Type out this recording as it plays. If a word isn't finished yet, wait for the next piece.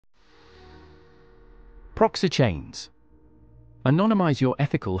Proxychains. Anonymize your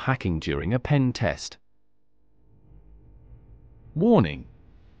ethical hacking during a pen test. Warning: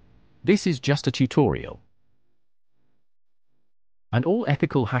 this is just a tutorial. And all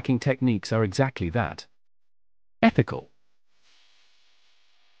ethical hacking techniques are exactly that. Ethical.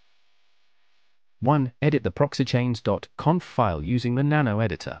 1. Edit the proxychains.conf file using the nano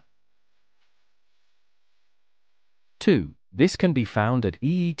editor. 2. This can be found at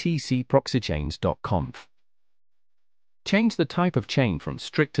proxychains.conf. Change the type of chain from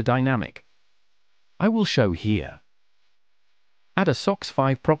strict to dynamic. I will show here. Add a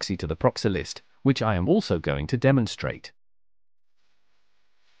SOX5 proxy to the proxy list, which I am also going to demonstrate.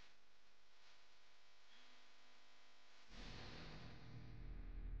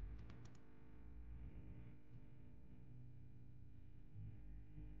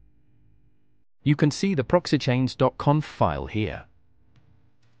 You can see the proxychains.conf file here.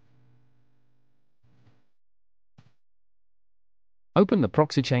 Open the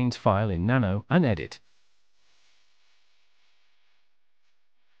proxychains file in Nano and edit.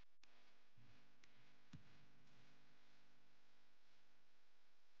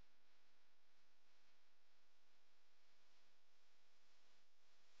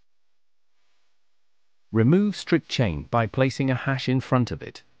 Remove strict chain by placing a hash in front of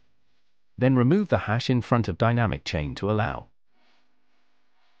it. Then remove the hash in front of dynamic chain to allow.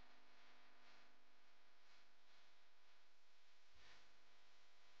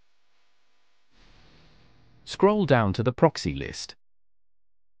 Scroll down to the proxy list.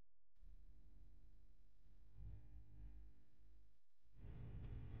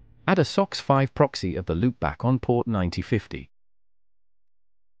 Add a SOX5 proxy of the loopback on port 9050.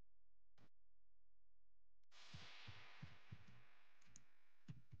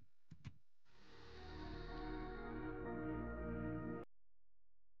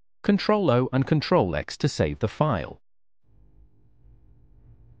 Ctrl-O and Ctrl-X to save the file.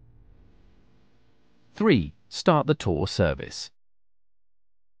 3. Start the Tor service.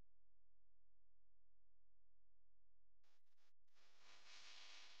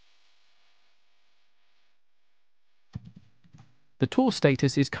 The Tor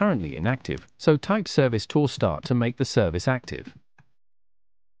status is currently inactive, so type service Tor start to make the service active.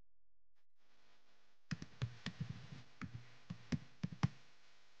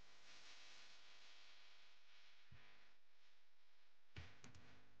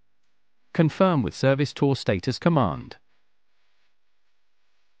 Confirm with service Tor status command.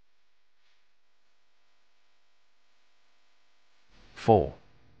 Four.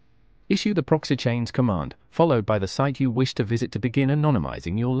 Issue the proxychains command, followed by the site you wish to visit to begin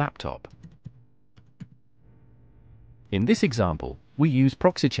anonymizing your laptop. In this example, we use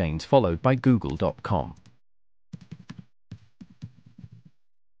proxychains followed by google.com.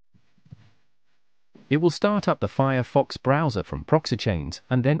 It will start up the Firefox browser from Proxychains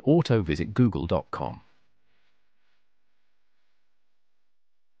and then auto-visit google.com.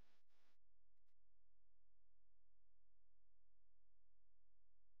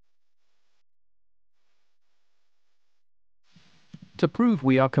 To prove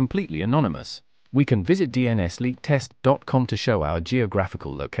we are completely anonymous, we can visit dnsleaktest.com to show our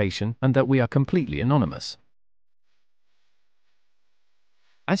geographical location and that we are completely anonymous.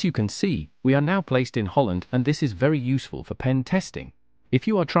 As you can see, we are now placed in Holland, and this is very useful for pen testing, if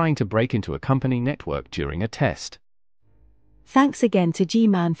you are trying to break into a company network during a test. Thanks again to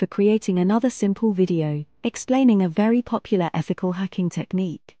G-Man for creating another simple video, explaining a very popular ethical hacking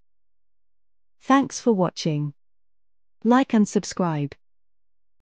technique. Thanks for watching. Like and subscribe.